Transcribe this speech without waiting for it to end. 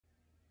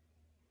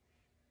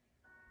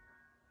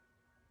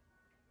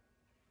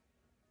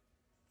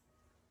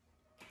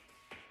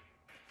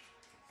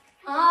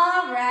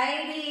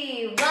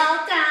Alrighty,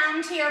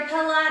 welcome to your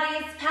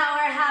Pilates Power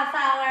Half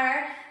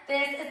Hour.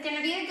 This is going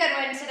to be a good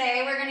one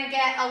today. We're going to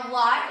get a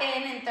lot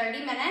in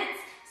 30 minutes.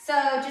 So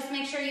just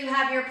make sure you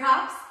have your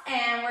props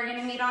and we're going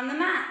to meet on the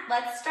mat.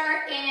 Let's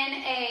start in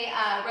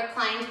a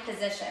reclined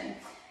position.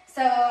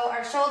 So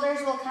our shoulders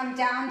will come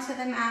down to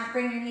the mat,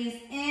 bring your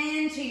knees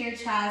into your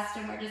chest,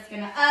 and we're just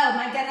going to, oh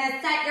my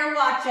goodness, set your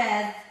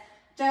watches.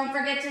 Don't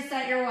forget to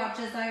set your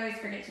watches. I always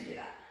forget to do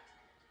that.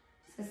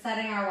 So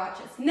setting our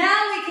watches. Now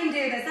we can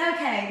do this.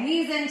 Okay,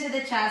 knees into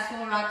the chest.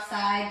 We'll rock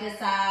side to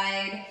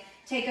side.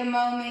 Take a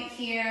moment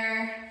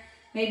here.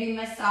 Maybe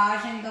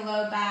massaging the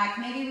low back.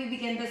 Maybe we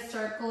begin to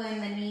circle in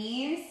the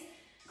knees.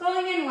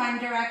 Going in one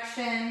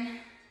direction.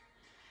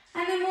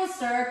 And then we'll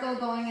circle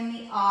going in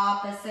the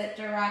opposite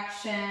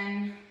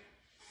direction.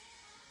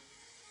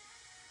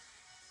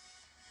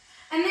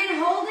 And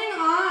then holding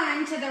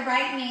on to the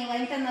right knee,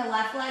 lengthen the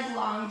left leg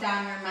long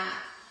down your mat.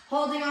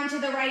 Holding on to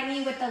the right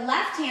knee with the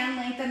left hand,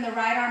 lengthen the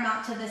right arm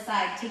out to the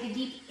side. Take a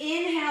deep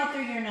inhale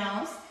through your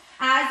nose.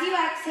 As you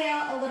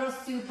exhale, a little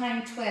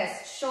supine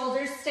twist.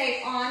 Shoulders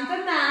stay on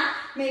the mat.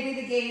 Maybe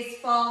the gaze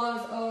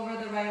follows over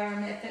the right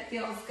arm if it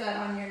feels good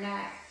on your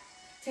neck.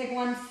 Take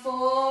one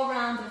full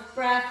round of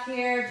breath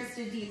here. Just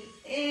a deep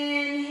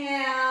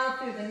inhale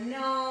through the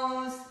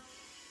nose.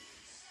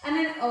 And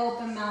an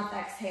open mouth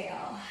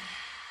exhale.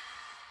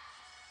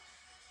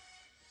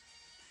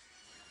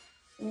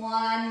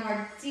 One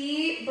more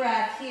deep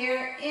breath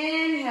here.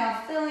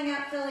 Inhale, filling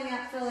up, filling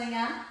up, filling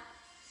up.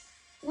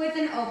 With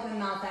an open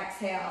mouth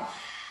exhale.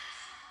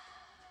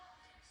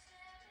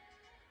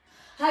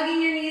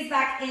 Hugging your knees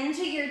back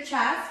into your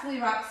chest, we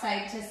rock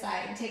side to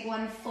side. Take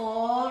one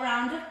full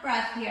round of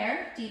breath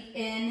here. Deep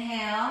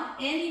inhale.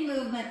 Any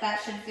movement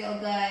that should feel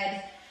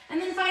good.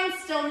 And then find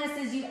stillness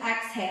as you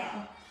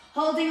exhale.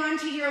 Holding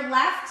onto your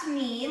left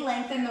knee,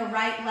 lengthen the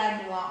right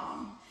leg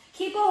long.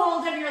 Keep a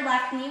hold of your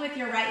left knee with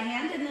your right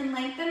hand and then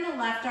lengthen the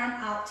left arm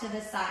out to the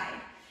side.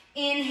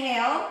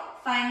 Inhale,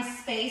 find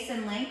space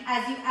and length.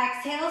 As you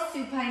exhale,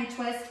 supine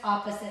twist,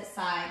 opposite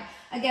side.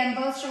 Again,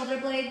 both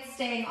shoulder blades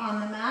staying on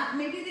the mat.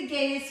 Maybe the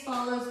gaze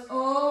follows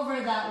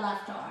over that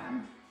left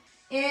arm,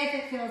 if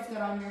it feels good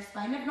on your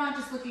spine. If not,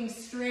 just looking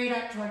straight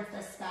up towards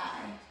the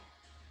sky.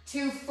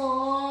 2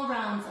 full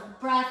rounds of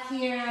breath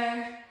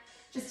here.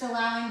 Just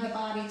allowing the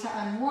body to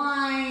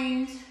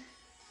unwind.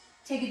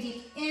 Take a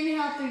deep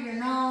inhale through your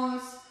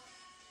nose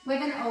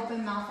with an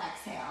open mouth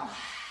exhale.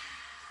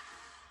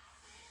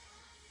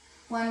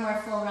 One more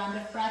full round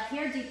of breath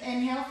here. Deep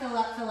inhale, fill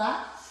up, fill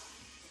up.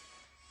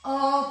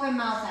 Open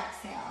mouth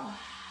exhale.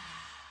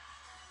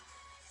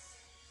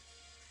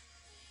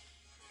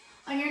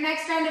 On your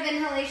next round of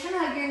inhalation,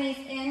 hug your knees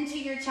into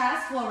your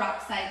chest. We'll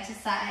rock side to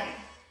side.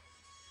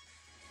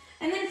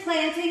 And then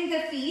planting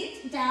the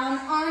feet down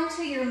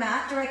onto your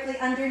mat, directly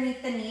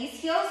underneath the knees.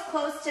 Heels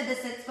close to the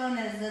sits bone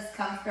as is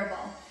comfortable.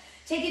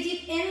 Take a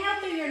deep inhale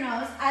through your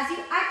nose. As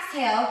you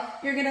exhale,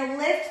 you're gonna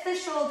lift the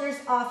shoulders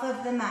off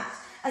of the mat.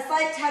 A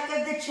slight tuck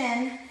of the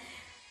chin.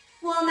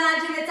 Well,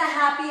 imagine it's a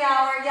happy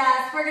hour.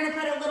 Yes, we're gonna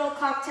put a little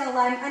cocktail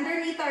lime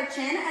underneath our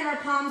chin and our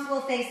palms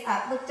will face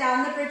up. Look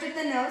down the bridge of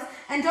the nose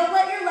and don't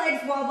let your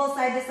legs wobble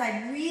side to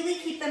side. Really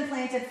keep them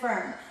planted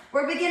firm.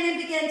 We're beginning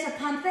to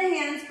pump the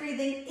hands,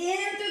 breathing in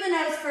through the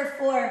nose for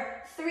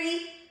 4,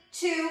 3,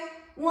 2,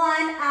 1.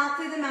 Out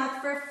through the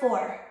mouth for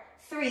 4,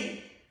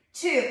 3,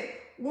 2,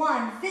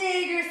 1.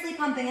 Vigorously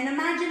pumping. And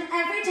imagine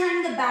every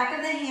time the back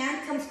of the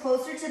hand comes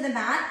closer to the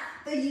mat,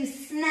 that you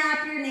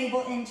snap your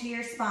navel into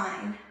your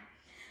spine.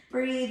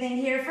 Breathing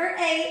here for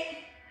 8,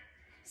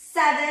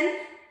 7,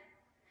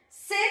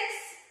 6,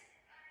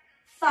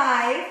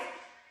 5,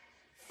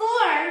 4,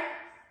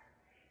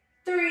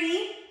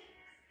 3,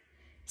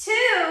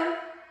 2,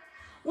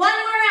 1 more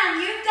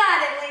round. You've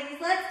got it,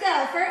 ladies. Let's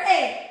go for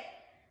 8,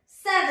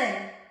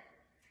 7,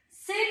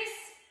 6,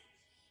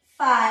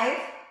 5,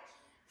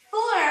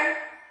 4,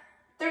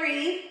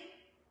 3,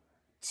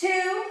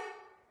 2,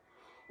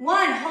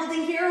 1.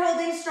 Holding here,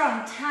 holding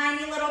strong.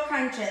 Tiny little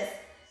crunches.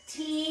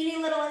 Teeny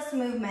littlest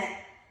movement.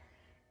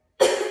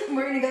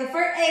 We're going to go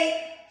for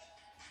 8,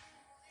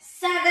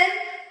 7,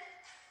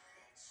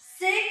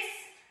 6,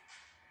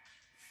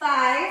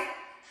 5.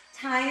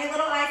 Tiny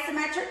little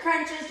isometric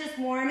crunches, just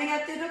warming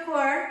up through the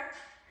core.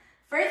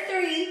 For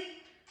 3,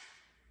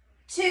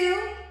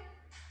 2,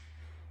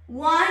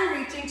 1.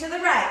 Reaching to the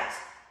right.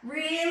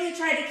 Really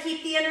try to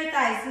keep the inner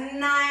thighs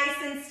nice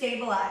and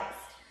stabilized.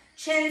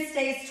 Chin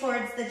stays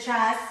towards the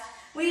chest.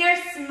 We are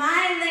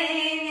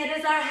smiling. It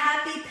is our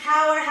happy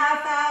power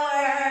half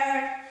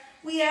hour.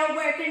 We are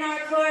working our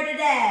core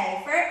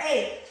today. For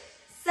 8,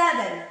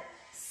 7,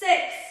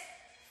 6,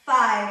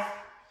 5,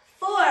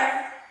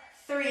 4,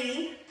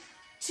 3,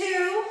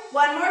 2,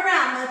 1 more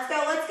round. Let's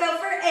go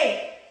for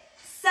 8,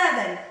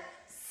 7,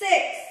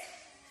 6,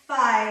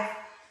 5,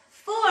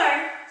 4,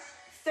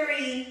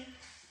 3,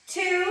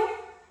 2,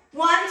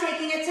 1.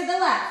 Taking it to the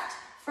left.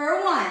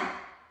 For 1,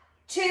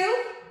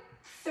 2,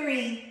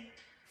 3,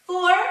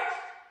 4,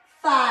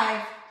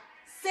 5,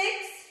 6,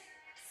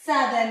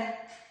 7,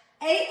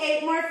 8.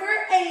 8 more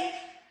for 8,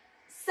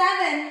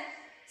 7,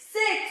 6,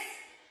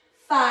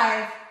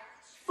 5,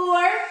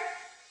 4,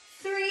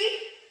 3,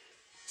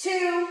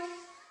 2,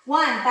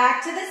 1.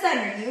 Back to the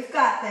center. You've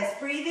got this.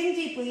 Breathing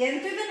deeply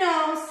in through the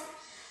nose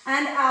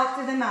and out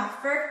through the mouth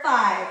for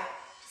 5,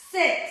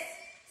 6,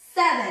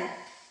 7,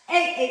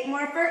 8. 8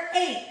 more for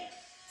 8,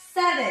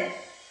 7,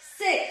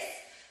 6,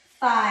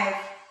 5,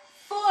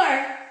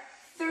 4,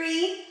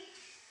 3,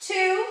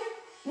 2,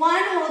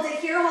 1. Hold it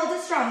here. Hold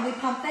it strong. We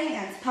pump the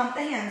hands. Pump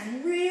the hands.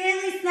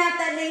 Really snap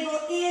that navel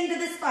into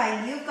the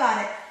spine. You've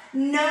got it.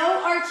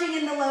 No arching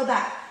in the low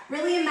back.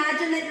 Really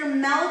imagine that you're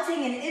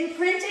melting and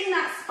imprinting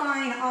that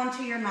spine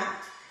onto your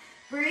mat.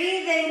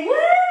 Breathing. Woo!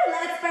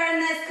 Let's burn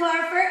this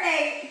core for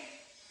 8,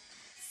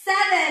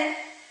 7,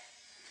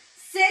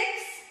 6,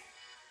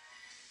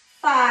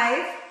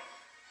 5,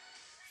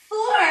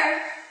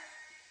 4,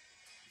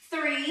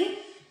 3,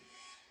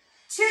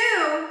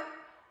 2,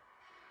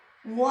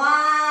 1.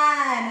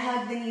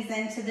 Hug the knees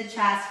into the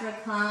chest.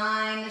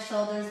 Recline the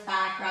shoulders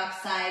back. Rock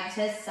side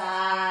to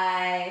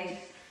side.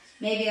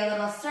 Maybe a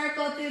little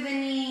circle through the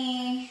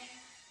knee.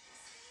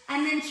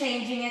 And then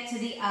changing it to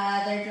the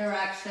other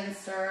direction.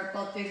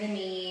 Circle through the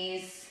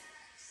knees.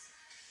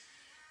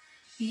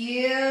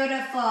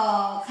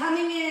 Beautiful.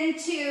 Coming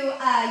into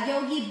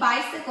yogi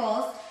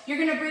bicycles. You're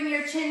going to bring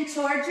your chin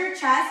towards your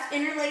chest.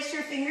 Interlace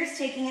your fingers,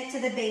 taking it to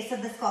the base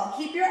of the skull.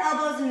 Keep your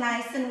elbows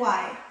nice and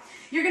wide.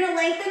 You're going to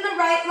lengthen the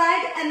right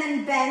leg and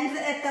then bend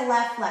at the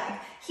left leg.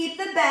 Keep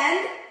the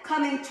bend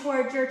coming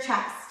towards your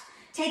chest.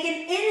 Take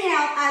an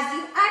inhale. As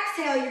you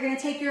exhale, you're going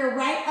to take your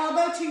right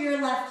elbow to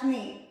your left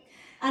knee.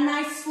 A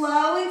nice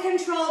slow and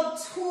controlled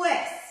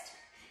twist.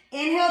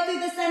 Inhale through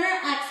the center.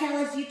 Exhale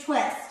as you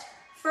twist.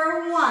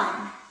 For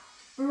 1.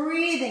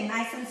 Breathing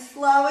nice and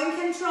slow and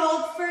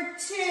controlled for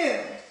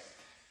 2.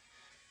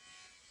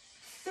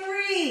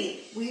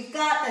 3. We've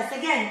got this.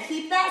 Again,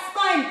 keep that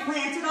spine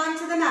planted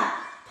onto the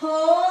mat.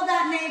 Pull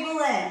that navel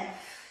in.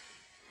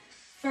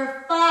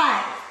 For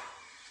 5,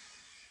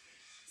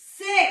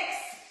 6,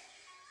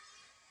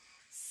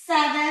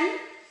 7,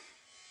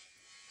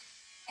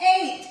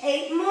 8.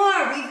 8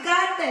 more. We've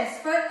got this.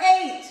 For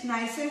 8.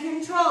 Nice and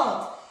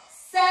controlled.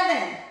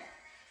 7,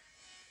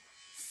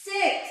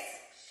 6,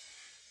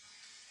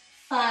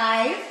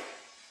 5,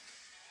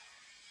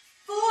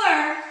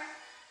 4,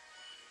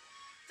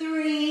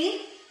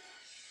 3,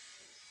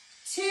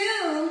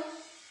 2,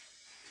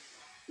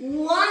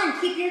 1.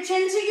 Keep your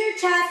chin to your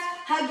chest.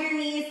 Hug your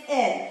knees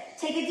in.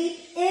 Take a deep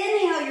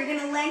inhale. You're going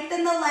to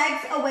lengthen the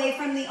legs away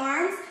from the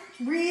arms.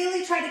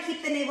 Really try to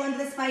keep the navel into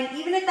the spine,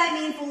 even if that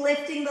means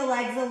lifting the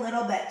legs a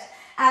little bit.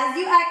 As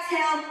you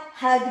exhale,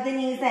 hug the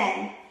knees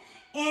in.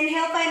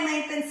 Inhale, find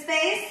length and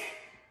space.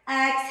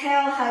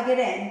 Exhale, hug it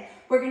in.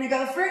 We're going to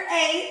go for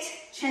 8.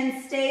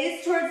 Chin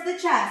stays towards the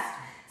chest.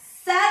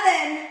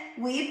 7.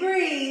 We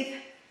breathe.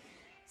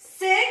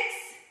 6.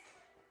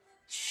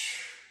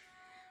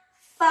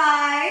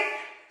 5.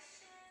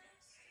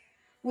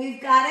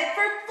 We've got it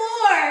for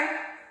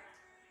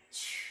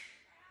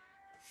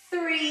 4.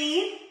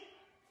 3.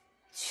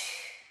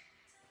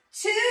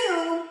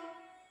 2.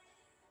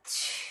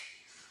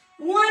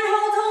 1.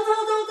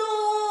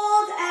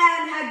 Hold.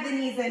 And hug the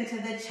knees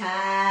into the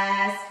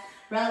chest.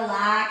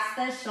 Relax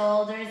the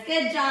shoulders.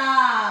 Good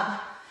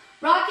job.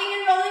 Rocking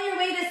and rolling your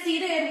way to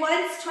seated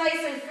once,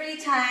 twice, or 3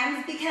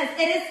 times because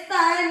it is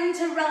fun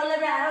to roll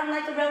around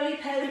like a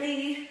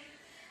roly-poly.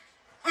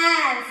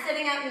 And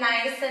sitting up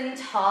nice and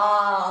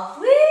tall.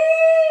 Woo!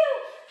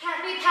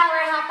 Happy power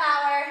half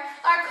hour.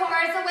 Our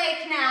core is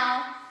awake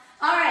now.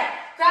 All right,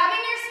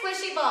 grabbing your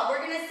squishy ball.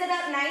 We're going to sit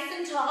up nice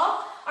and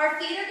tall. Our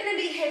feet are going to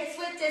be hips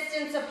width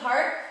distance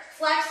apart.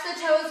 Flex the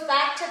toes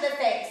back to the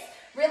face.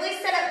 Really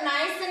sit up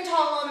nice and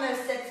tall on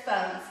those sits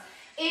bones.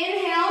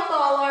 Inhale,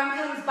 ball arm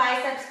comes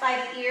biceps by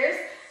the ears.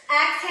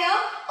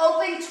 Exhale,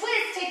 open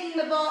twist, taking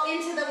the ball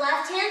into the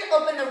left hand.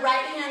 Open the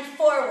right hand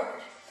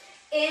forward.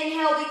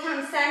 Inhale, we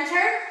come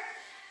center.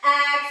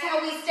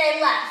 Exhale, we stay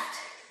left.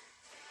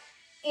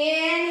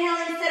 Inhale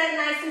and sit up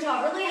nice and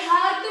tall. Really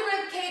hug the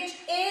rib cage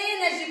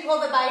in as you pull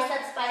the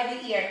biceps by the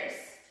ears.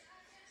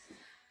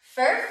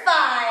 For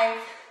 5.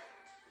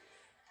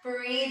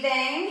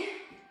 Breathing.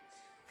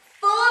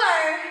 4.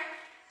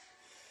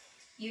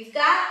 You've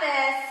got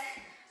this.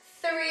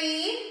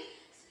 3.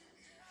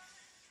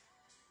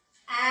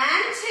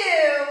 And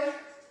 2.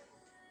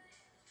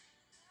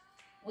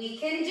 We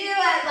can do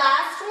it.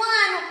 Last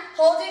one.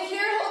 Holding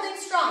here, holding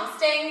strong.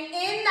 Staying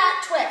in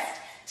that twist.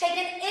 Take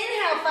an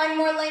inhale, find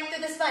more length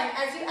through the spine.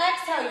 As you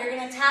exhale, you're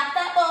going to tap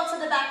that ball to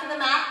the back of the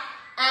mat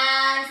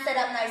and sit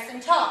up nice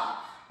and tall.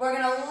 We're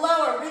going to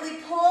lower,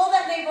 really pull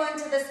that navel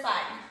into the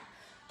spine.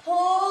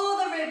 Pull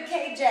the rib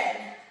cage in.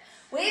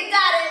 We've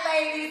got it,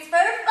 ladies, for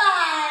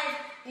 5.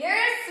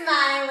 You're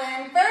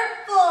smiling for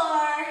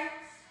 4.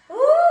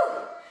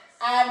 Woo!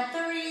 And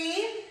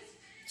 3,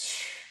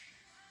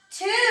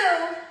 2,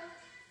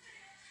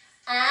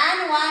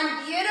 and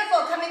 1.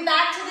 Beautiful. Coming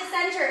back to the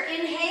center.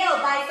 Inhale,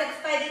 biceps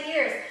by the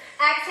ears.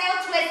 Exhale,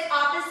 twist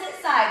opposite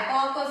side.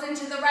 Ball goes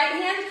into the right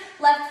hand.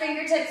 Left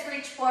fingertips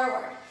reach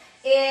forward.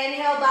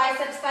 Inhale,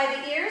 biceps by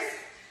the ears.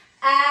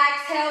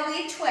 Exhale,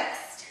 we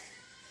twist.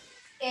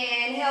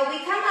 Inhale, we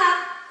come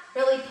up.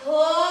 Really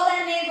pull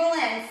that navel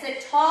in.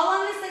 Sit tall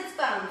on the sits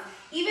bones.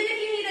 Even if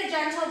you need a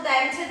gentle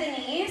bend to the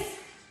knees,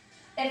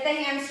 if the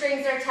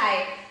hamstrings are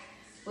tight.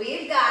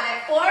 We've got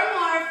it. 4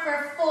 more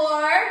for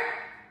 4.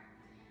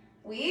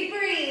 We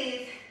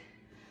breathe.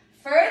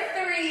 For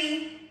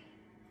 3.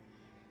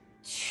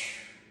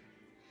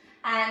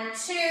 And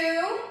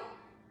 2.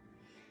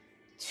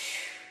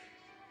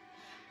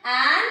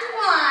 And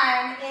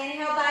 1.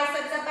 Inhale,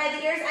 biceps up by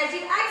the ears. As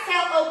you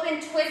exhale, open,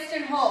 twist,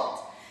 and hold.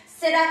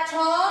 Sit up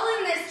tall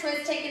in this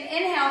twist. Take an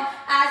inhale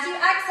as you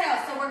exhale.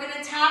 So we're going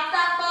to tap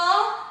that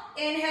ball.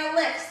 Inhale,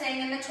 lift,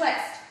 staying in the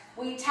twist.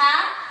 We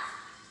tap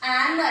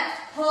and lift.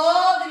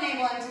 Pull the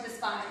navel into the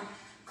spine.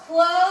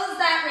 Close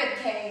that rib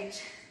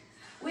cage.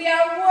 We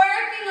are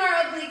working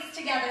our obliques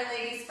together,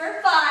 ladies,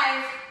 for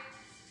 5,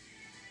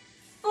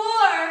 4,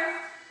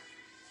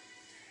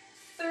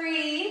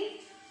 3,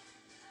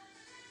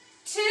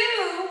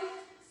 2,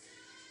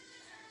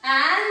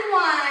 and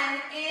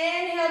 1.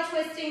 Inhale,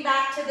 twisting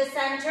back to the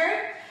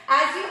center.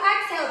 As you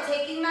exhale,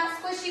 taking that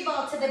squishy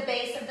ball to the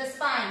base of the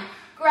spine.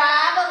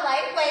 Grab a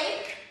light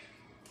weight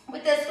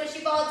with the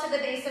squishy ball to the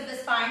base of the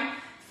spine.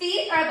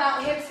 Feet are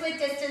about hips-width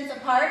distance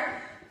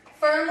apart,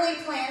 firmly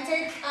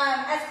planted,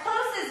 as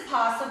close as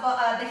possible,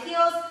 the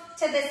heels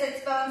to the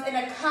sits bones in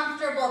a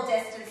comfortable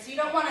distance. You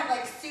don't want it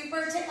like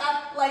super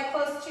up, like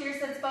close to your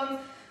sits bones,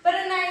 but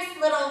a nice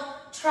little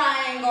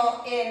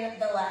triangle in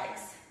the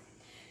legs.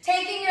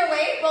 Taking your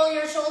weight, roll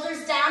your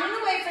shoulders down and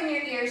away from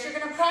your ears. You're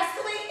going to press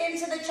the weight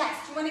into the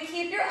chest. You want to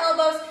keep your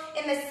elbows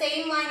in the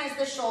same line as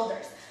the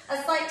shoulders. A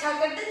slight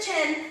tuck of the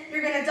chin.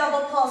 You're going to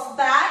double pulse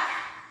back,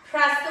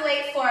 press the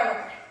weight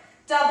forward.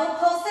 Double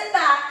pulse it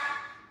back,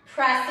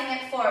 pressing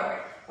it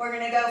forward. We're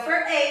going to go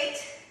for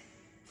 8,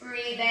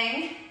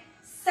 breathing.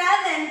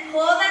 7,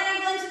 pull that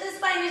navel into the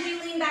spine as you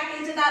lean back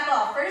into that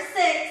ball. For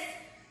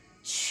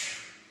 6,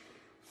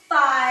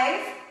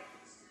 5,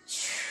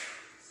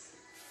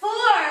 4,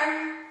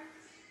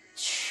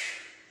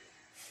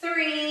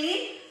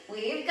 3,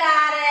 we've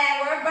got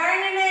it. We're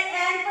burning it.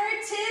 And for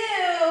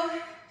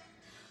 2,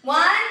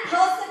 1,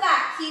 pulse it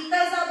back. Keep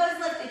those elbows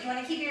lifted. You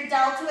want to keep your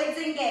deltoids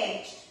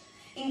engaged.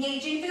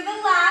 Engaging through the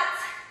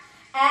lats.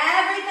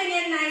 Everything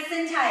in nice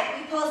and tight.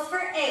 We pulse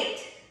for 8,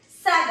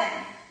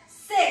 7,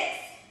 6,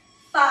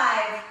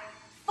 5,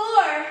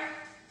 4,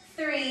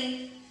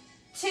 3,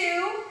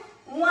 2,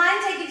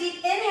 1. Take a deep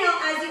inhale.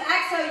 As you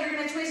exhale, you're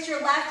going to twist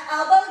your left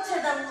elbow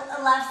to the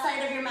left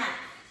side of your mat.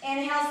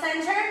 Inhale,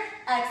 center.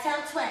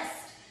 Exhale,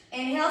 twist.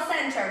 Inhale,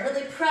 center.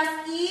 Really press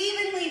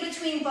evenly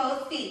between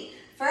both feet.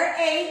 For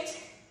 8,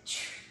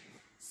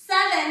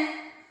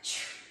 7,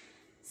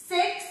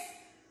 6,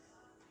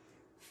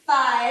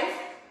 5,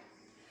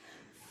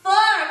 4.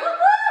 Woo woo!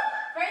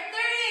 For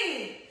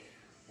 3.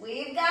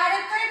 We've got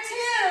it for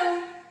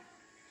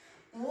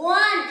 2.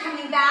 1.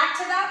 Coming back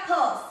to that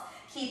pulse.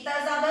 Keep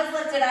those elbows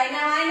lifted. I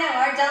know.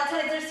 Our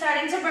deltoids are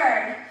starting to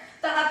burn.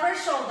 The upper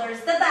shoulders,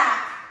 the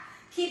back.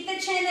 Keep the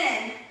chin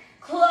in.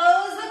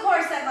 Close the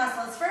corset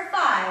muscles for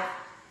 5,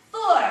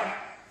 4,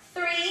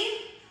 3,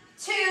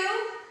 2,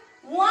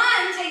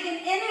 1. Take an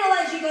inhale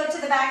as you go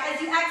to the back. As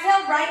you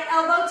exhale, right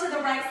elbow to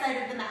the right side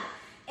of the mat.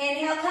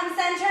 Inhale, come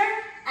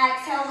center.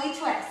 Exhale, we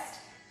twist.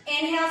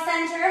 Inhale,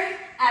 center.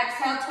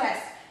 Exhale,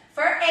 twist.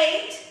 For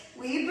 8,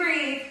 we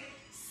breathe.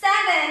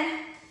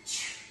 7,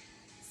 6,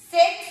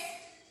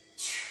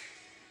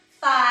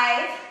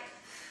 5,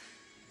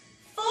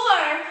 4,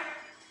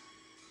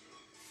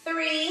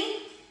 3,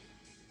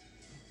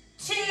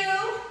 2,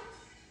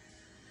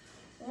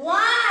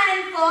 1.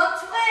 Full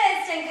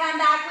twist and come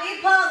back.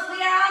 We pulse.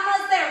 We are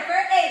almost there. For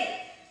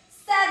 8,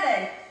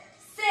 7,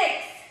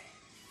 6,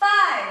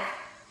 5,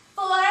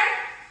 4,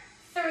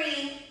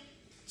 3,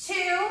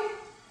 2,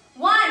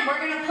 1. We're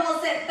going to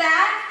pulse it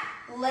back,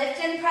 lift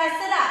and press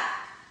it up.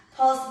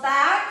 Pulse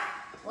back,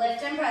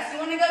 lift and press. You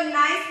want to go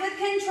nice with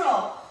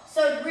control.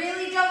 So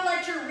really don't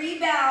let your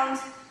rebound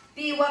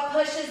be what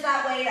pushes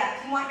that weight up.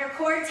 You want your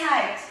core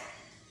tight.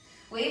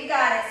 We've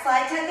got it.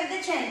 Slight tuck of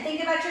the chin.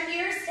 Think about your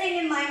ears staying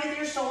in line with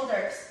your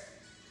shoulders.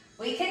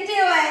 We can do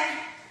it.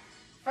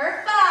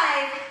 For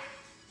 5,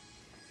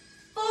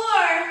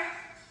 4,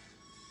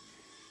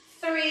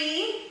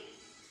 3,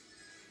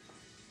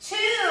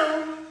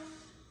 2,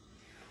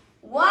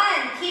 1.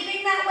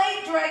 Keeping that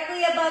weight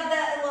directly above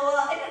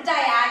in a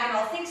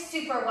diagonal. Think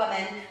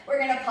Superwoman. We're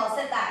going to pulse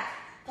it back.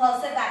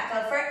 Pulse it back.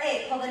 Go for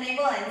 8. Pull the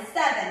navel in.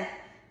 7,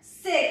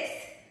 6,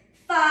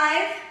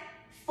 5,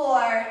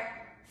 4,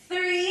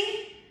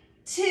 3,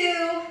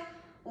 2,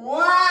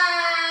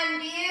 1.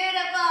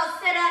 Beautiful.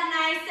 Sit up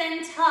nice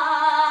and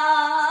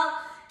tall.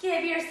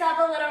 Give yourself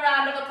a little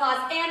round of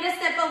applause and a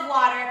sip of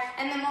water,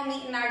 and then we'll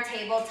meet in our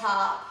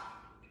tabletop.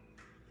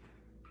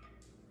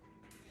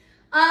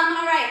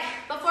 All right,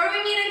 before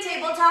we meet in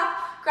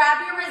tabletop,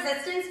 grab your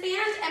resistance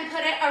band and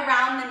put it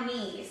around the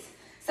knees.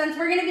 Since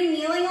we're gonna be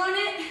kneeling on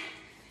it,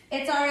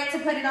 it's all right to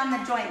put it on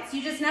the joints.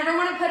 You just never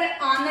wanna put it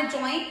on the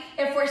joint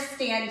if we're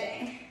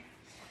standing.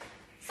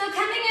 So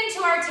coming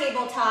into our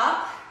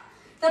tabletop,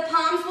 the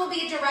palms will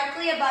be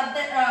directly above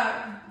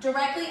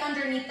directly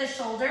underneath the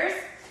shoulders.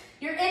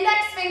 Your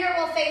index finger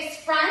will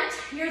face front,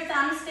 your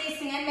thumbs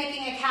facing in,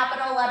 making a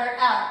capital letter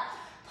L.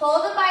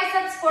 Pull the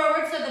biceps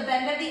forward so the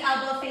bend of the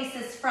elbow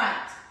faces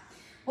front.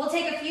 We'll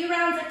take a few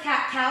rounds of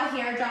cat-cow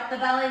here. Drop the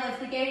belly, lift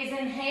the gaze,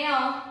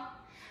 inhale.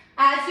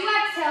 As you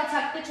exhale,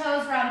 tuck the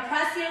toes round,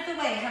 press the earth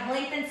away. Have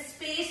length and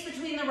space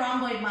between the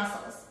rhomboid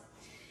muscles.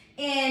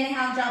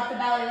 Inhale, drop the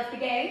belly, lift the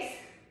gaze.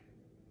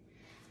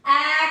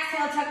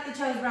 Exhale, tuck the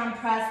toes round,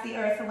 press the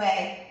earth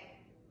away.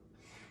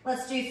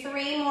 Let's do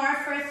 3 more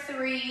for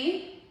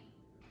 3.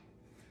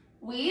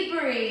 We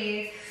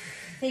breathe.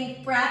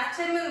 Think breath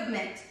to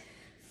movement.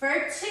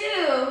 For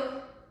 2.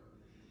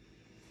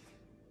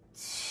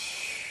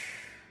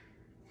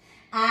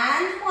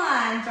 And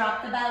 1.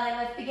 Drop the belly,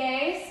 lift the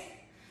gaze.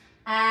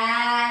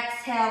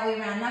 Exhale,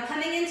 we round. Now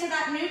coming into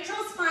that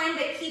neutral spine,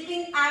 but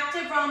keeping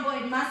active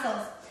rhomboid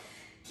muscles.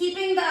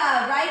 Keeping the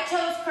right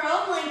toes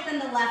curled, lengthen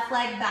the left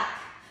leg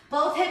back.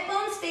 Both hip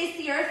bones face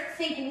the earth.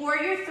 Think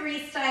warrior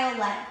 3 style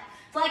leg.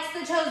 Flex the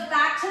toes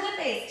back to the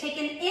face. Take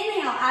an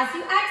inhale. As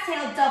you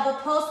exhale, double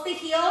pulse the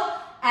heel.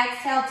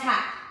 Exhale,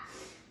 tap.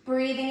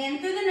 Breathing in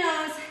through the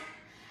nose.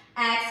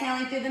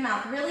 Exhaling through the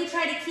mouth. Really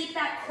try to keep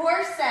that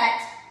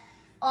corset,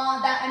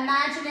 that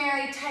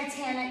imaginary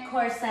Titanic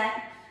corset,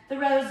 the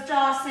Rose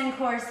Dawson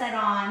corset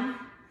on.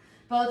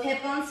 Both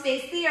hip bones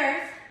face the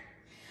earth.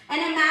 And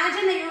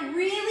imagine that you're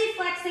really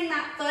flexing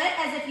that foot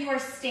as if you were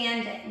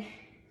standing.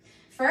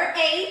 For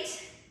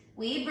 8,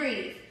 we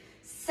breathe.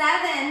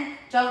 7,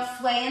 don't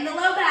sway in the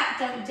low back.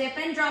 Don't dip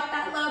and drop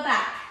that low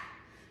back.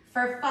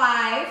 For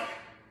 5,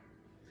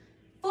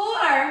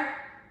 4,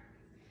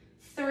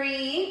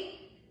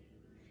 3,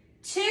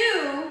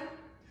 2,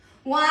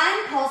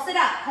 1. Pulse it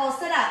up,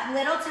 pulse it up.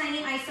 Little tiny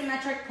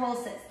isometric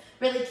pulses.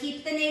 Really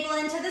keep the navel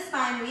into the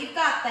spine. We've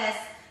got this.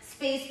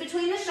 Space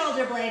between the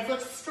shoulder blades.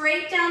 Look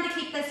straight down to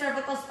keep the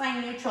cervical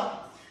spine neutral.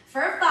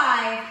 For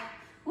 5,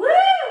 woo!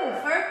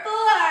 For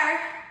 4,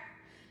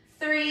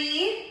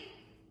 3,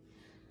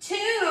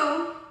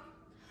 2,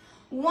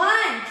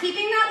 1.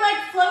 Keeping that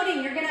leg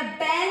floating. You're gonna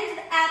bend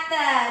at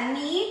the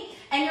knee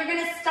and you're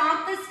gonna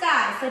stomp the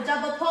sky. So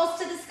double pulse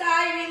to the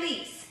sky,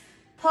 release.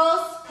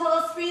 Pulse,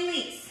 pulse,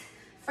 release.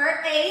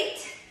 For 8,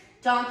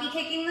 donkey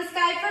kicking the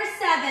sky for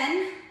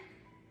 7,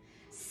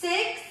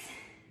 6,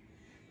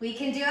 we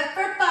can do it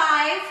for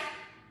 5,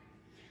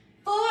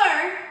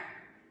 4,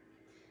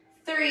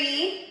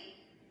 3,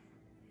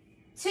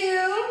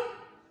 2,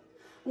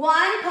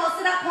 1. Pulse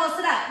it up, pulse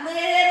it up.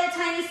 Little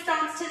tiny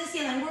stomps to the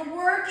ceiling. We're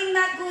working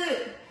that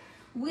glute.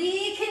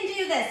 We can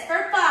do this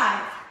for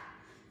 5,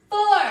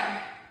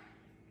 4,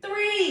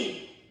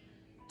 3,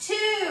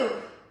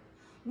 2,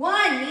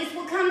 1. Knees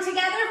will come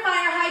together.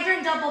 Fire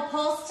hydrant, double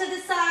pulse to the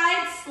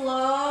side.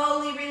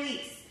 Slowly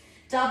release.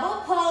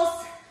 Double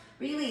pulse,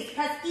 release.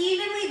 Press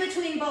evenly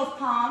between both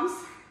palms.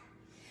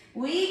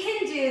 We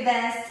can do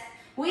this.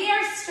 We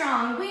are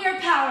strong. We are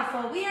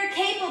powerful. We are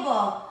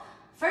capable.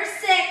 For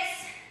 6,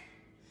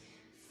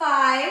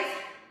 5,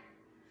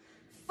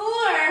 4,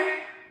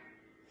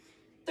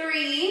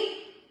 3,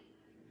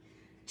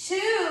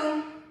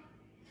 2,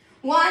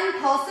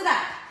 1. Pulse it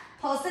up.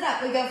 Pulse it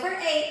up. We go for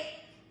 8,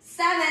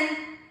 7,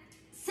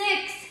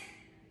 6,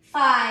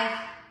 5,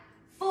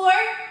 4,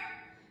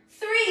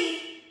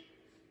 3,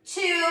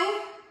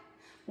 2,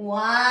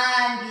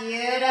 1.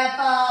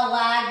 Beautiful.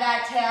 Wag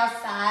that tail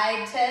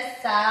side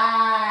to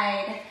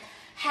side.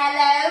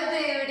 Hello,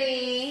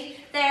 booty.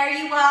 There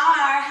you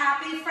are.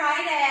 Happy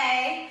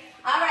Friday.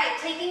 All right,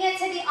 taking it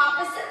to the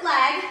opposite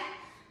leg.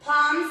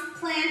 Palms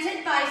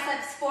planted,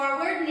 biceps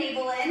forward,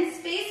 navel in,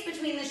 space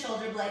between the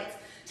shoulder blades.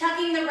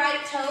 Tucking the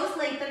right toes,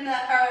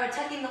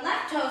 tucking the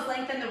left toes,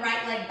 lengthen the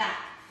right leg back.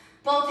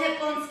 Both hip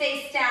bones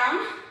face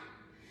down.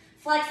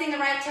 Flexing the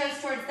right toes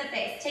towards the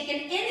face. Take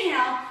an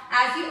inhale.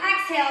 As you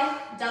exhale,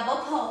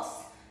 double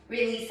pulse.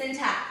 Release and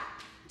tap.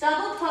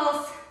 Double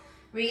pulse,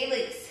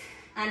 release.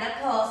 And a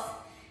pulse.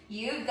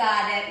 You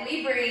got it.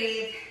 We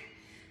breathe.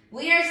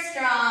 We are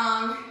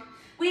strong.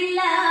 We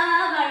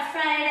love our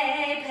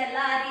Friday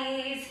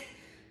Pilates.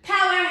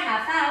 Power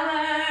half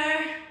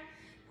hour.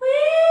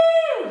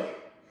 Woo!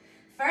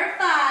 For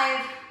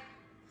 5,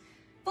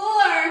 4,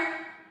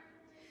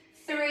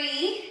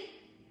 3,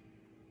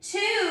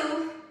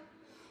 2,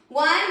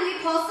 1. We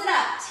pulse it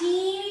up.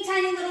 Teeny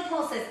tiny little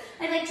pulses.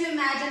 I like to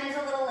imagine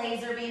there's a little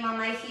laser beam on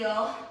my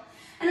heel.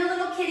 And a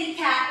little kitty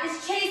cat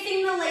is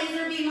chasing the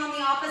laser beam on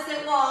the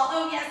opposite wall.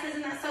 Oh yes,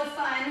 isn't that so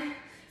fun?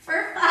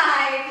 For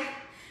 5.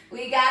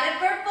 We got it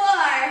for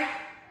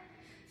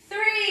 4,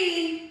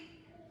 3.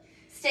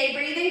 Stay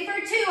breathing for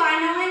 2. I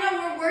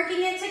know. We're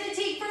working it to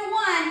fatigue for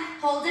 1.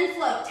 Hold and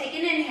float. Take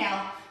an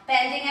inhale.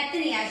 Bending at the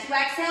knee. As you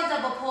exhale,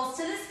 double pulse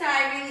to the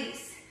sky.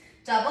 Release.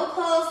 Double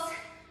pulse.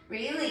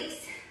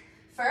 Release.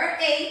 For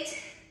 8,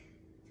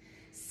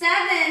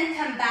 7.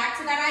 Come back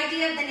to that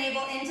idea of the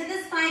navel into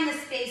the spine, the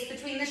space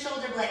between the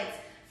shoulder blades.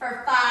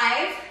 For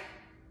 5,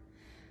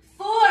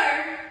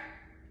 4,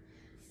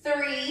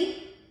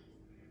 3,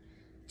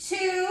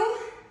 2,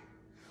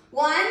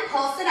 1.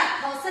 Pulse it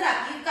up. Pulse it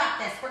up. You've got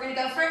this. We're going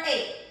to go for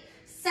 8,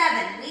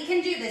 7. We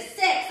can do this.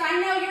 6.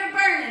 I know you're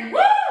burning. Woo!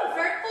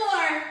 For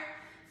 4,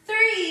 3,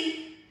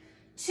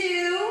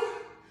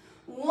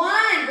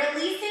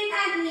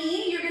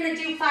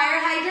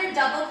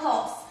 double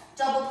pulse.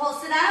 Double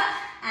pulse it up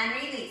and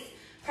release.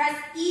 Press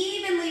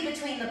evenly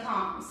between the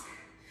palms.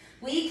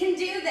 We can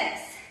do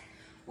this.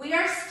 We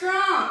are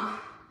strong.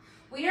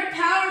 We are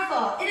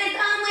powerful. It is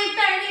only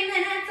 30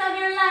 minutes of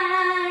your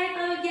life.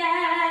 Oh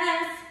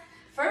yes.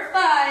 For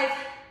 5,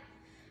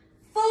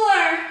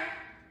 4,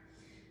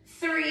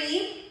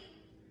 3,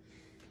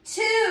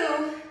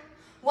 2,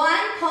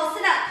 1. Pulse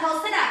it up.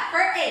 Pulse it up.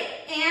 For 8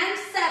 and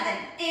 7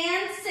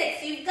 and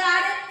 6. You've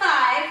got it.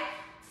 5,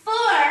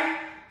 4,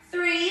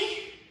 3,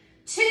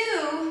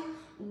 2,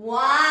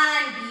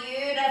 1.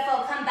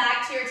 Beautiful. Come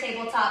back to your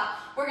tabletop.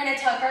 We're going to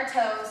tuck our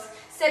toes.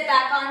 Sit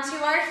back onto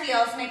our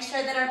heels. Make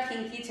sure that our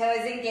pinky toe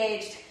is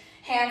engaged.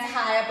 Hands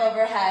high up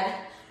overhead.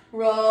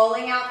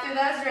 Rolling out through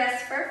those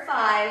wrists for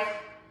 5,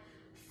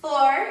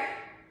 4,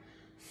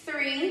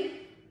 3,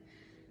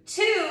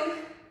 2,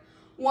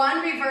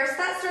 1. Reverse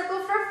that circle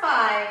for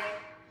 5,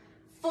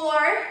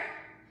 4,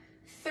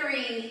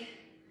 3,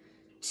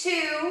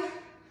 2,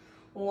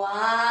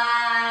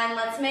 1.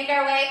 Let's make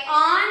our way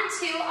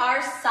onto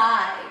our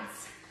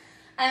sides.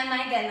 Oh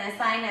my goodness,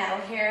 I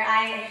know. Here,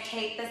 I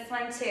hate this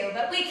one too,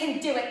 but we can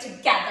do it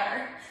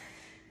together.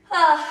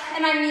 Oh,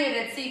 and I'm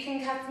muted, so you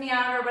can cuss me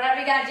out or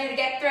whatever you gotta do to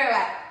get through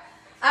it.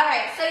 All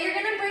right, so you're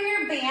gonna bring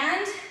your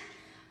band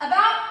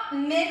about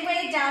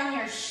midway down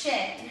your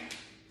shin.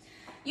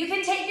 You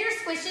can take your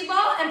squishy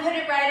ball and put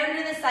it right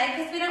under the side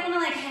because we don't wanna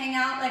like hang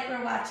out like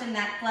we're watching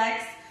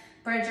Netflix.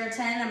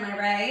 Bridgerton, am I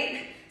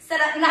right? Sit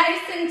up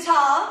nice and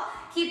tall.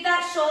 Keep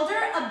that shoulder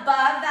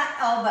above that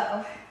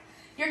elbow.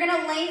 You're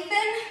gonna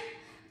lengthen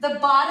the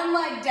bottom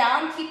leg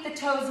down, keep the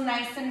toes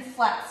nice and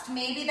flexed.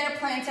 Maybe they're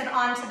planted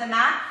onto the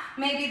mat,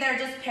 maybe they're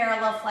just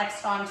parallel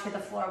flexed onto the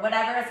floor,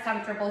 whatever is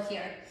comfortable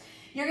here.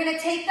 You're gonna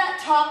take that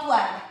top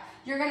leg,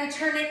 you're gonna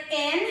turn it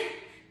in,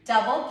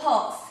 double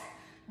pulse.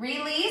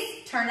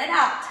 Release, turn it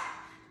out,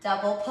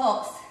 double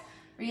pulse.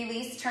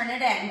 Release, turn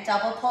it in,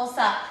 double pulse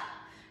up.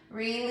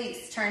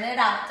 Release, turn it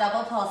out,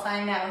 double pulse.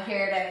 I know,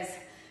 here it is.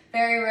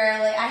 Very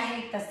rarely, I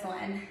hate this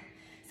one.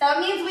 So it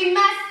means we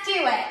must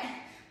do it.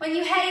 When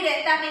you hate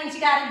it, that means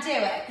you gotta do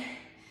it.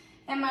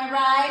 Am I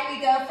right? We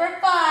go for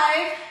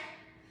 5.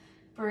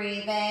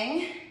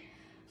 Breathing.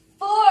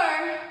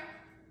 4.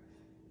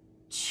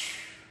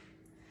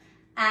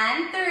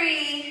 And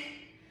 3.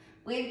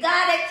 We've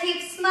got it.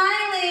 Keep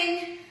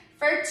smiling.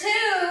 For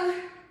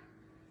 2.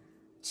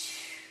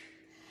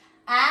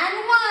 And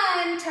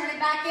 1. Turn it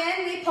back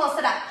in. We pulse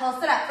it up.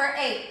 Pulse it up for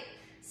 8,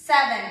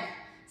 7,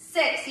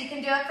 6. You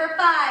can do it for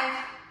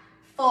 5,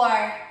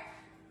 4,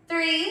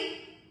 3,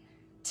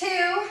 2,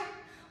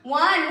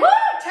 1. Woo!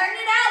 Turn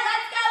it out.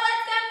 Let's go.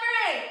 Let's go for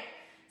 8,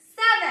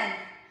 7,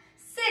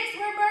 6.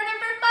 We're burning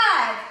for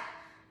 5,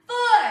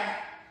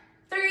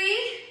 4, 3,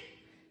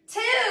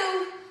 2,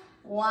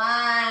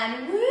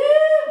 1. Woo!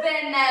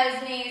 Bend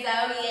those knees.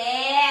 Oh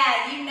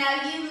yeah. You know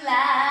you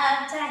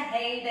love to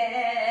hate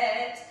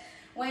it.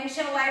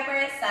 Windshield wiper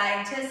it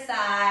side to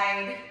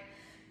side.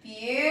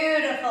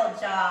 Beautiful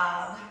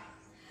job.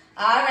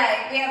 All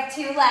right. We have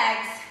 2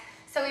 legs,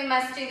 so we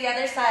must do the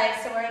other side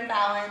so we're in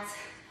balance.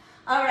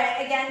 All right,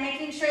 again,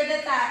 making sure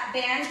that that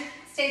band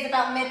stays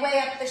about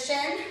midway up the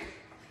shin.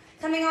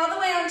 Coming all the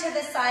way onto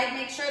the side,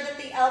 make sure that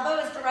the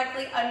elbow is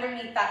directly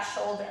underneath that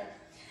shoulder.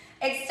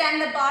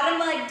 Extend the bottom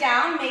leg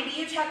down. Maybe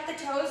you tuck the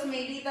toes,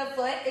 maybe the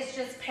foot is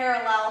just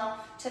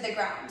parallel to the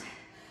ground.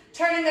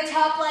 Turning the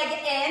top leg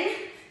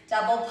in,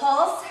 double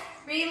pulse,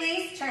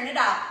 release, turn it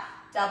out.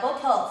 Double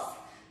pulse,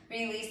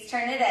 release,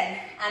 turn it in,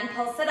 and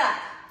pulse it up.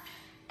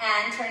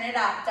 And turn it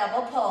out,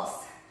 double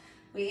pulse.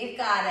 We've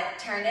got it.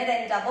 Turn it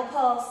in, double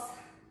pulse.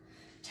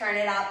 Turn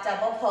it out,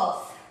 double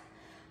pulse.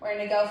 We're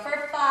gonna go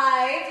for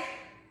 5.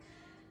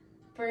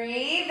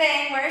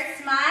 Breathing, we're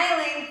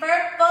smiling for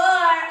 4.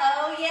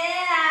 Oh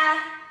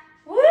yeah.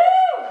 Woo!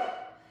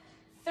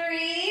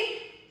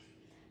 3.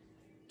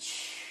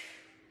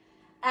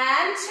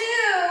 And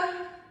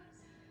 2.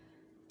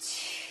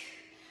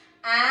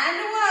 And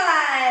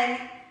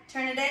 1.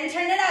 Turn it in,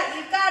 turn it out.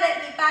 You've got it.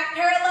 Knee back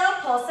parallel,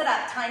 pulse it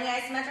up. Tiny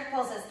isometric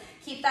pulses.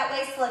 Keep that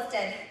waist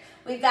lifted.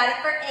 We've got it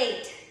for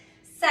 8,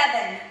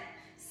 7,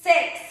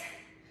 6,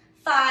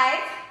 5,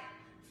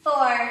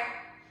 4,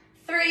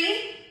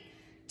 3,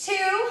 2,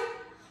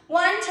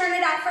 1. Turn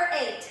it out for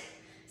 8,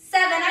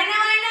 7. I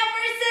know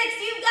for 6.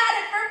 You've got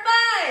it for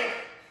 5,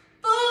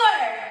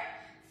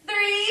 4,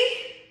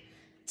 3,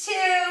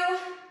 2,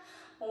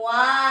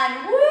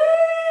 1.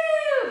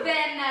 Woo!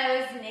 Bend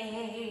those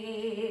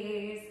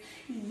knees.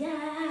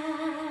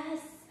 Yes.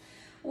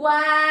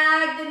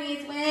 Wag the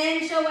knees,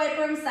 windshield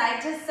wiper them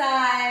side to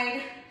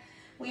side.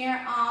 We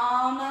are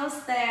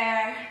almost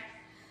there.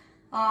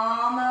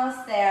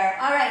 Almost there.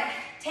 All right,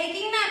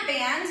 taking that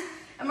band,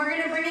 and we're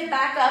gonna bring it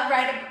back up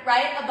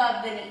right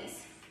above the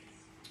knees.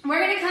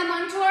 We're gonna come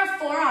onto our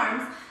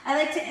forearms. I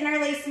like to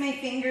interlace my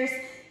fingers,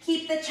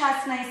 keep the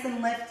chest nice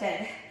and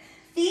lifted.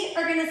 Feet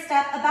are gonna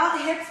step about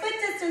hips width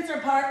distance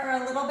apart or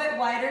a little bit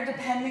wider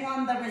depending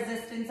on the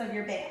resistance of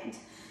your band.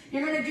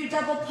 You're gonna do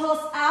double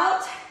pulse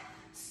out,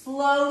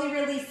 slowly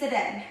release it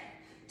in.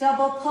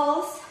 Double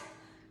pulse,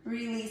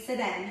 release it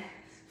in.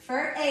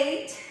 For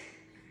 8,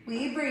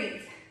 We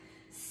breathe.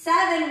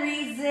 7,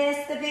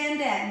 resist the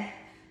band in.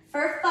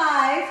 For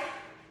 5,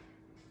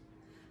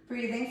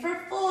 breathing for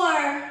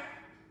 4,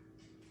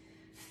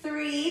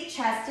 3,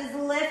 chest is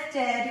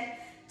lifted.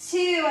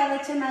 2, I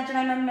like to imagine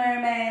I'm a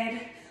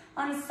mermaid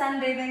on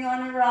sunbathing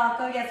on a rock.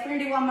 Oh yes, we're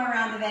gonna do one more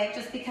round of 8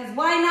 just because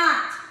why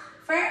not?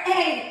 For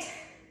 8,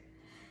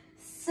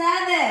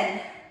 7,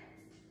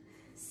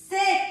 6,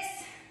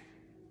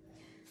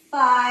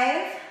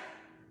 5,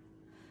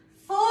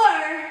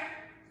 4,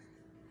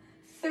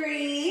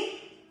 3,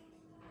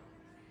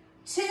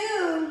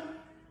 2,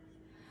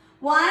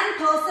 1.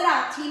 Pulse it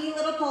out. Teeny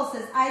little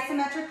pulses.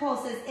 Isometric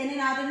pulses. In and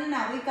out, in and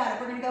out. We've got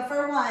it. We're going to go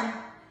for 1,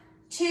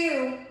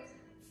 2,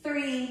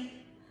 3,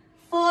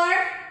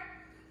 4,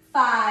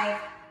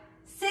 5,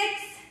 6,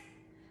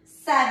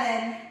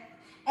 7,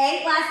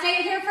 8. Last 8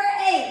 here for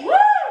 8.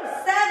 Woo!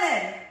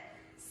 7,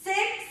 6,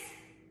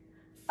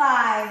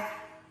 5,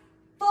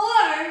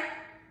 4,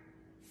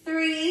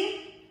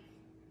 3,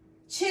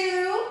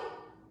 2,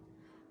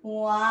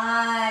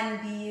 1.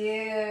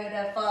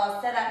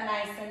 Beautiful. Sit up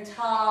nice and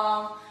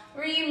tall.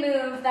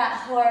 Remove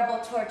that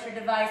horrible torture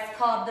device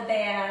called the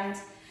band.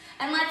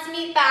 And let's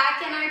meet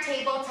back in our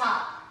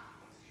tabletop.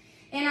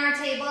 In our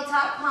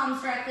tabletop,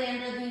 palms directly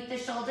underneath the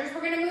shoulders. We're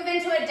going to move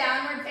into a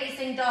downward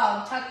facing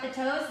dog. Tuck the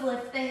toes,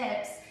 lift the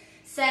hips.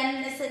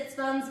 Send the sits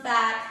bones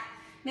back.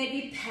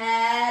 Maybe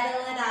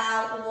pedal it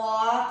out,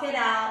 walk it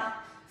out.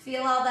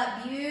 Feel all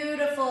that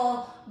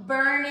beautiful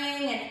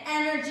burning and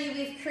energy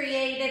we've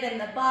created in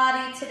the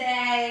body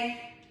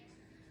today.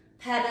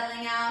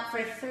 Pedaling out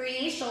for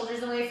 3,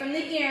 shoulders away from the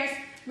ears.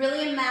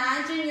 Really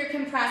imagine you're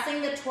compressing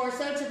the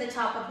torso to the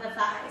top of the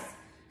thighs.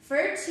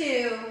 For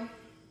 2,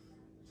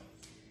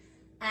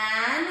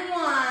 and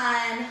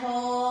 1.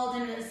 Hold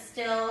in a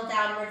still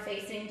downward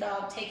facing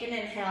dog. Take an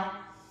inhale.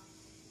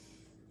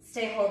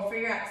 Stay hold for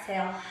your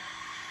exhale.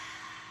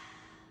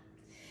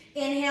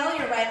 Inhale,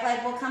 your right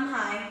leg will come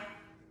high.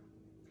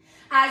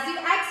 As you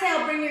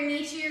exhale, bring your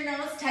knee to your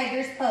nose,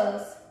 tiger's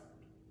pose.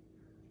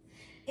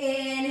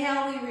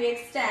 Inhale, we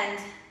re-extend.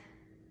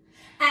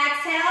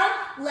 Exhale,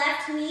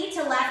 left knee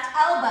to left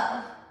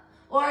elbow.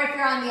 Or if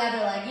you're on the other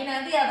leg, you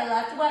know, the other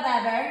left,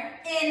 whatever.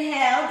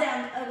 Inhale,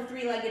 down a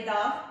 3-legged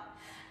dog.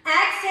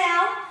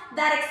 Exhale,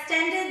 that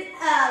extended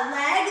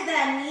leg,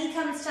 then knee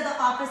comes to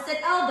the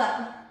opposite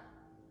elbow.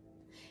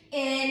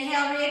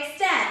 Inhale,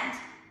 re-extend.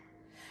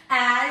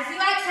 As you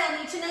exhale,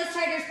 knee to nose,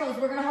 tiger's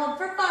pose. We're gonna hold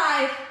for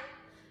 5,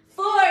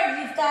 4,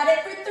 you've got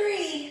it for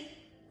 3,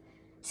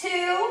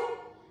 2,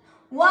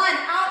 1.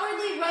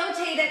 Outwardly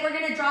rotate it. We're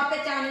gonna drop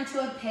it down into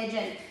a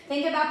pigeon.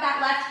 Think about that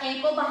left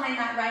ankle behind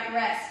that right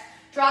wrist.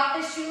 Drop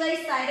the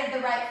shoelace side of the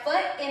right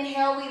foot.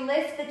 Inhale, we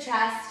lift the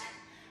chest.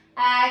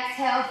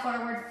 Exhale,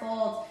 forward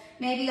fold.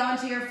 Maybe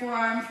onto your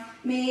forearms.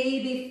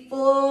 Maybe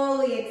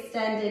fully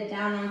extended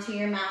down onto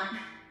your mat.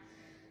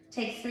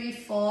 Take 3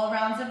 full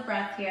rounds of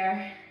breath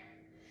here.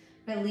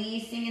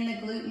 Releasing in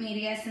the glute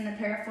medius and the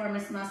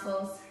piriformis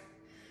muscles.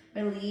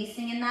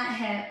 Releasing in that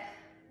hip.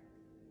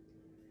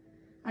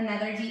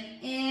 Another deep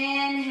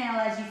inhale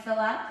as you fill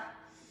up.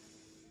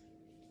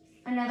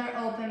 Another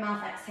open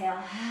mouth exhale.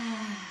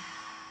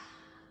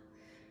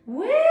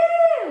 Woo!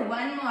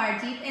 One more,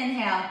 deep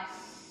inhale.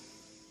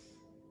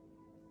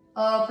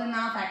 Open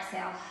mouth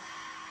exhale.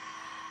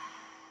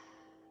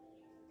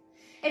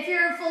 If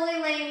you're fully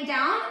laying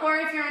down or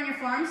if you're on your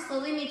forearms,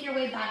 slowly make your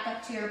way back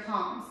up to your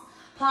palms.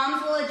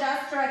 Palms will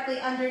adjust directly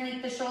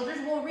underneath the shoulders.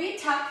 We'll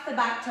re-tuck the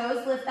back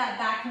toes, lift that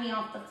back knee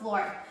off the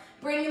floor.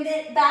 Bring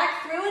it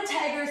back through a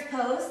tiger's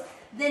pose.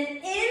 Then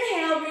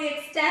inhale,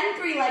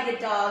 re-extend 3-legged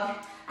dog.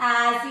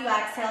 As you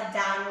exhale,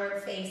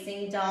 downward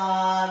facing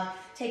dog.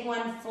 Take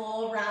 1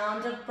 full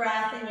round of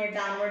breath in your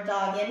downward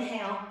dog.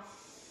 Inhale.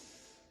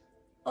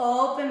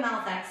 Open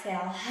mouth,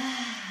 exhale.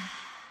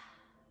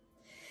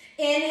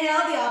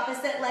 Inhale, the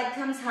opposite leg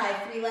comes high,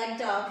 3-legged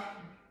dog.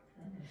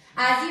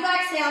 As you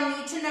exhale,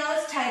 knee to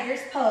nose, tiger's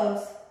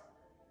pose.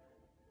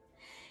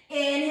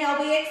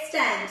 Inhale, we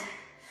extend.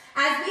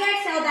 As we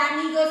exhale,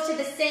 that knee goes to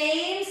the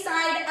same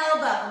side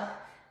elbow.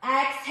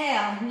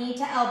 Exhale, knee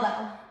to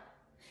elbow.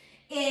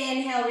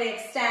 Inhale, we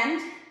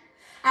extend.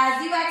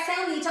 As you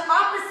exhale, knee to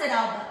opposite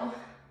elbow.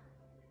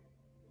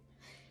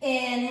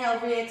 Inhale,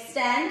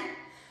 re-extend.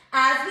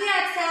 As we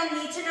exhale,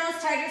 knee to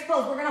nose, tiger's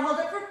pose. We're gonna hold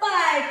it for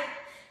 5.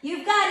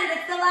 You've got it.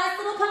 It's the last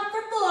little pump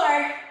for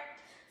 4,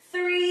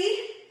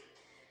 3,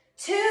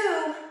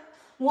 2,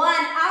 1.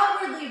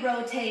 Outwardly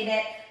rotate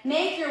it.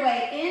 Make your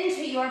way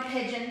into your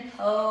pigeon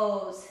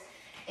pose.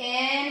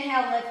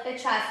 Inhale, lift the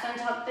chest,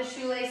 untuck the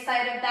shoelace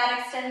side of that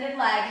extended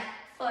leg,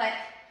 foot.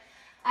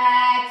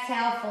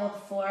 Exhale,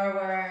 fold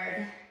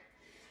forward.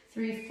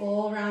 3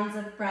 full rounds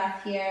of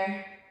breath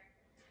here.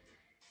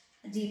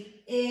 A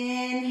deep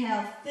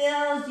inhale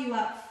fills you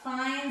up,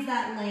 finds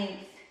that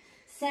length,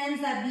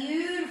 sends that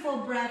beautiful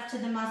breath to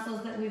the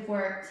muscles that we've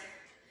worked.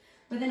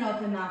 With an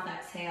open mouth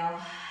exhale.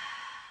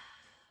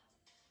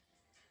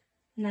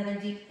 Another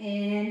deep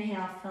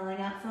inhale, filling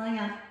up, filling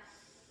up.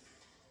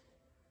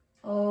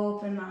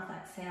 Open mouth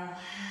exhale.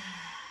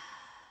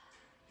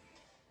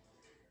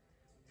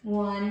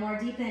 One more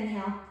deep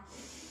inhale.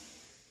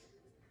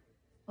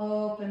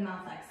 Open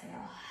mouth,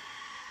 exhale.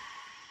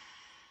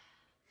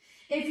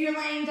 If you're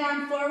laying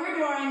down forward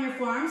or on your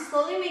forearms,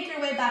 slowly make your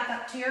way back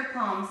up to your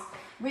palms.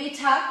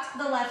 Retuck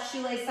the left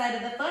shoelace side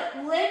of the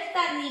foot. Lift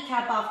that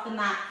kneecap off the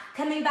mat.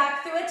 Coming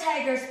back through a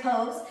tiger's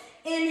pose.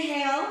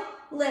 Inhale,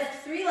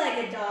 lift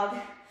three-legged dog.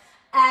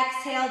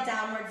 Exhale,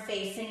 downward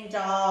facing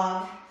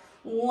dog.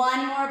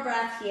 One more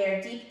breath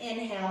here. Deep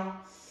inhale.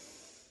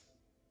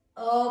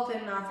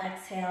 Open mouth,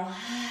 exhale.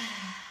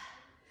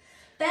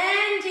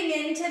 Bending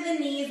into the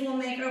knees, we'll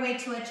make our way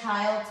to a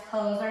child's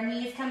pose. Our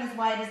knees come as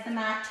wide as the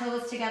mat,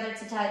 toes together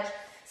to touch.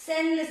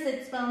 Send the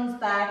sits bones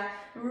back.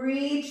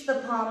 Reach the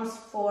palms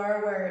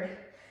forward.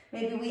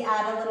 Maybe we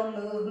add a little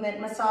movement,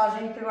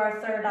 massaging through our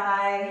third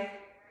eye,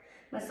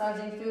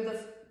 massaging through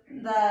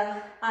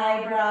the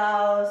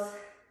eyebrows.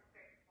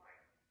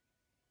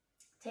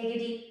 Take a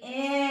deep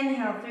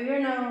inhale through your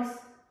nose.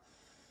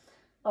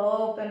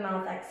 Open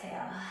mouth,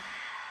 exhale.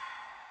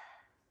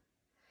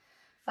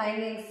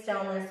 Finding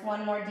stillness.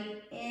 One more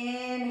deep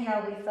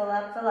inhale. We fill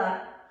up, fill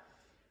up.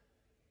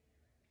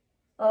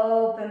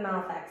 Open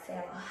mouth,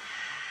 exhale.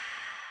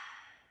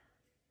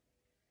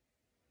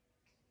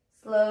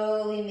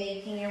 Slowly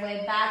making your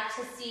way back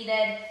to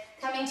seated.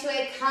 Coming to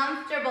a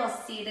comfortable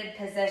seated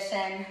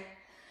position.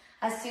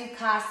 A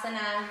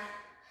Sukhasana.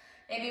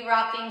 Maybe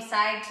rocking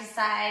side to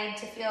side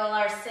to feel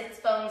our sits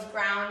bones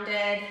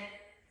grounded.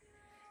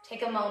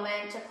 Take a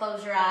moment to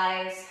close your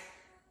eyes.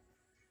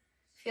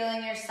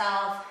 Feeling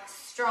yourself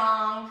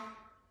strong.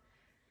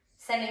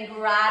 Sending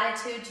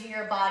gratitude to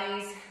your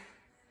bodies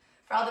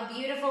for all the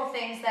beautiful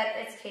things that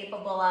it's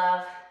capable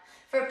of.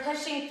 For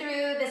pushing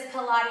through this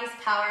Pilates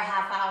power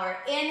half hour.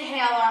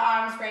 Inhale,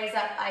 our arms raise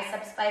up,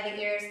 biceps by the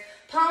ears.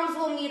 Palms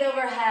will meet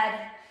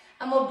overhead.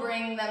 And we'll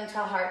bring them to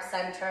heart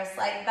center. A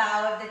slight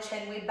bow of the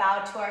chin. We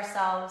bow to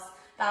ourselves,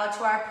 bow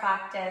to our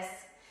practice.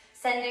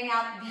 Sending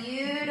out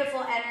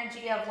beautiful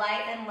energy of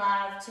light and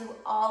love to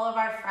all of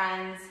our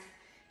friends.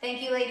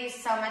 Thank you, ladies,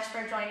 so much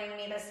for joining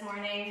me this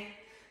morning.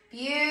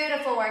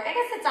 Beautiful work. I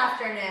guess it's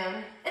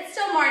afternoon. It's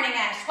still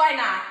morning-ish. Why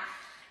not?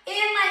 In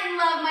light and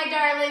love, my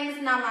darlings.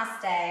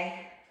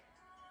 Namaste.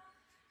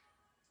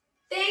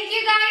 Thank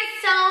you guys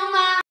so much.